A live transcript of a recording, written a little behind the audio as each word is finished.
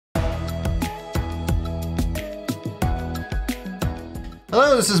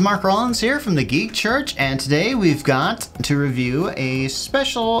Hello, this is Mark Rollins here from the Geek Church, and today we've got to review a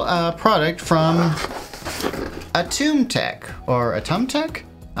special product from Atumtek, or Atumtek?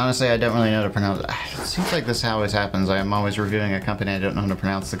 Honestly, I don't really know how to pronounce it. It seems like this always happens. I'm always reviewing a company, I don't know how to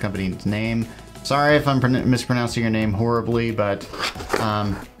pronounce the company's name. Sorry if I'm mispronouncing your name horribly, but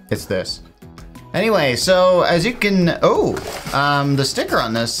it's this. Anyway, so as you can, the sticker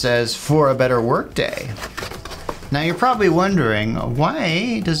on this says, "For a better workday." Now you're probably wondering,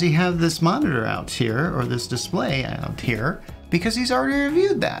 why does he have this monitor out here, or this display out here? Because he's already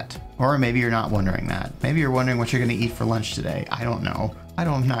reviewed that. Or maybe you're not wondering that. Maybe you're wondering what you're gonna eat for lunch today. I don't know.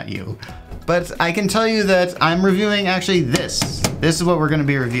 Not you. But I can tell you that I'm reviewing actually this. This is what we're gonna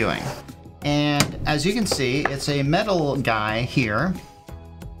be reviewing. And as you can see, it's a metal guy here.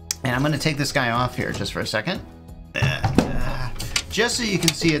 And I'm gonna take this guy off here just for a second. Just so you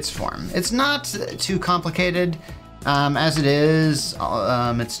can see its form. It's not too complicated. As it is,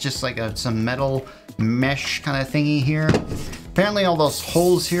 it's just like some metal mesh kind of thingy here. Apparently all those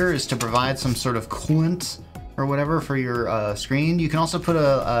holes here is to provide some sort of coolant or whatever for your screen. You can also put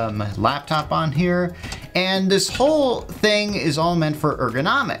a laptop on here. And this whole thing is all meant for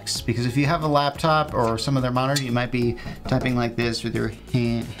ergonomics, because if you have a laptop or some other monitor, you might be typing like this with your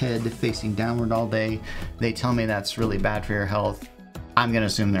head facing downward all day. They tell me that's really bad for your health. I'm gonna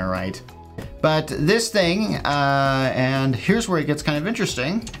assume they're right. But this thing, and here's where it gets kind of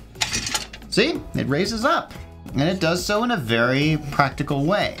interesting. See, it raises up, and it does so in a very practical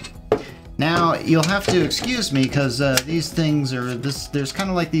way. Now, you'll have to excuse me, because these things are, there's kind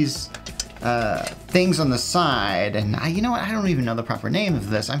of like these things on the side, and you know what, I don't even know the proper name of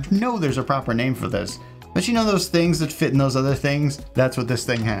this. I know there's a proper name for this, but you know those things that fit in those other things? That's what this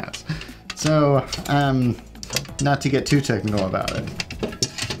thing has. So, not to get too technical about it.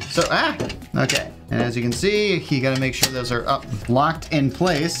 So, okay. And as you can see, you gotta make sure those are locked in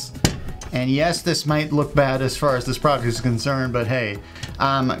place. And yes, this might look bad as far as this product is concerned, but hey,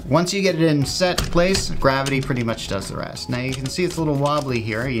 once you get it in set place, gravity pretty much does the rest. Now you can see it's a little wobbly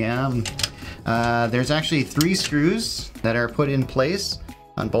here, yeah. There's actually 3 screws that are put in place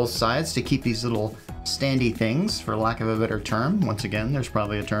on both sides to keep these little standy things, for lack of a better term. Once again, there's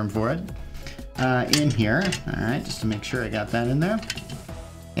probably a term for it. In here, all right, just to make sure I got that in there.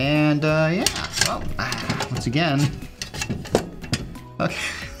 And yeah, well, once again, okay,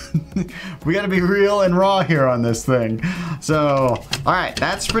 we gotta be real and raw here on this thing. So, all right,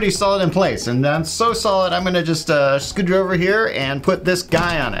 that's pretty solid in place, and that's so solid, I'm gonna just scoot it over here and put this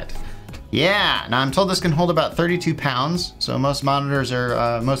guy on it. Yeah, now I'm told this can hold about 32 pounds, so most monitors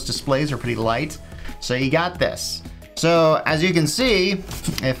are, most displays are pretty light. So you got this. So as you can see,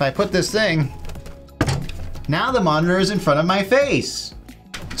 if I put this thing, now the monitor is in front of my face.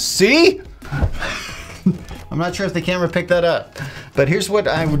 See? I'm not sure if the camera picked that up, but here's what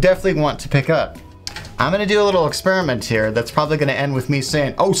I would definitely want to pick up. I'm gonna do a little experiment here that's probably gonna end with me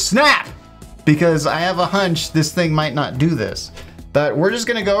saying, "Oh snap!" Because I have a hunch this thing might not do this. But we're just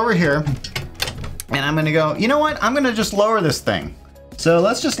gonna go over here, and I'm gonna go, you know what? I'm gonna just lower this thing. So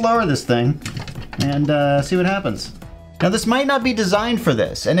let's just lower this thing and see what happens. Now this might not be designed for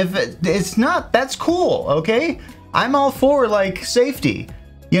this, and if it's not, that's cool, okay? I'm all for like safety.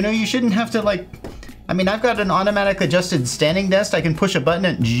 You know, you shouldn't have to like, I mean, I've got an automatic adjusted standing desk. I can push a button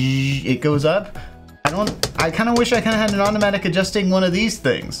and it goes up. I kind of wish I kind of had an automatic adjusting one of these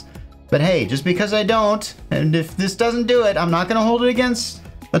things. But hey, just because I don't, and if this doesn't do it, I'm not gonna hold it against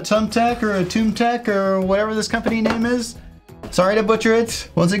Atumtek or Atumtek or whatever this company name is. Sorry to butcher it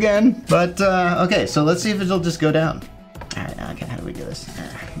once again, but okay, so let's see if it'll just go down. All right, okay, how do we do this?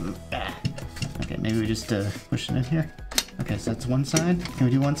 Okay, maybe we just push it in here. Okay, so that's one side. Can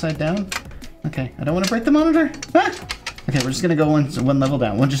we do one side down? Okay, I don't want to break the monitor. Ah! Okay, we're just gonna go one level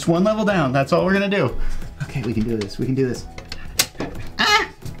down. Just one level down. That's all we're gonna do. Okay, we can do this. We can do this. Ah!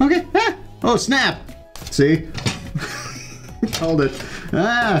 Okay. Ah! Oh snap! See? Hold it.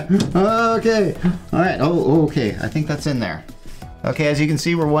 Ah! Okay. All right. Oh, okay. I think that's in there. Okay, as you can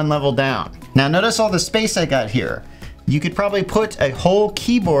see, we're one level down. Now notice all the space I got here. You could probably put a whole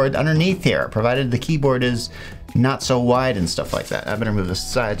keyboard underneath here, provided the keyboard is not so wide and stuff like that. I better move this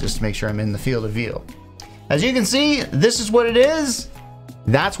aside just to make sure I'm in the field of view. As you can see, this is what it is.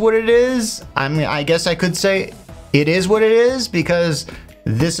 That's what it is. I mean, I guess I could say it is what it is, because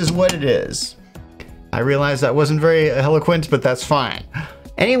this is what it is. I realize that wasn't very eloquent, but that's fine.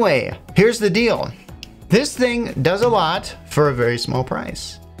 Anyway, here's the deal. This thing does a lot for a very small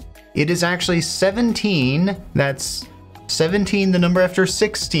price. It is actually 17, that's 17, the number after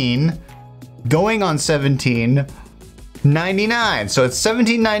 16, going on 17 $17.99. So it's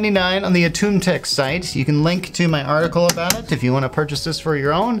 $17.99 on the Atumtek site. You can link to my article about it if you want to purchase this for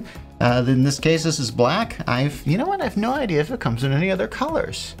your own. In this case, this is black. You know what? I have no idea if it comes in any other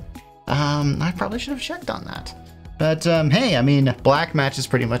colors. I probably should have checked on that. But hey, I mean, black matches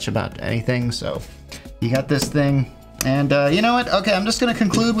pretty much about anything. So you got this thing. And you know what? Okay, I'm just going to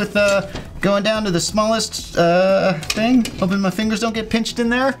conclude with going down to the smallest thing. Hoping my fingers don't get pinched in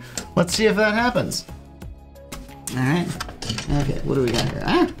there. Let's see if that happens. All right. Okay, what do we got here?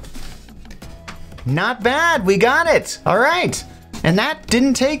 Ah. Not bad. We got it. All right. And that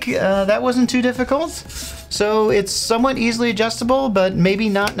didn't take, that wasn't too difficult. So it's somewhat easily adjustable, but maybe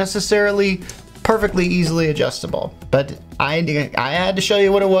not necessarily perfectly easily adjustable. But I had to show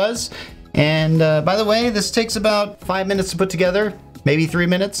you what it was. And by the way, this takes about 5 minutes to put together, maybe 3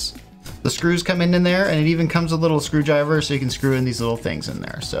 minutes. The screws come in there, and it even comes with a little screwdriver so you can screw in these little things in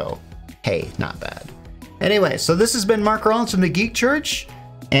there. So, hey, not bad. Anyway, so this has been Mark Rollins from the Geek Church.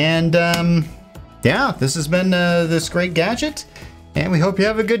 And yeah, this has been this great gadget. And we hope you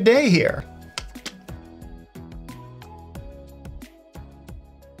have a good day here.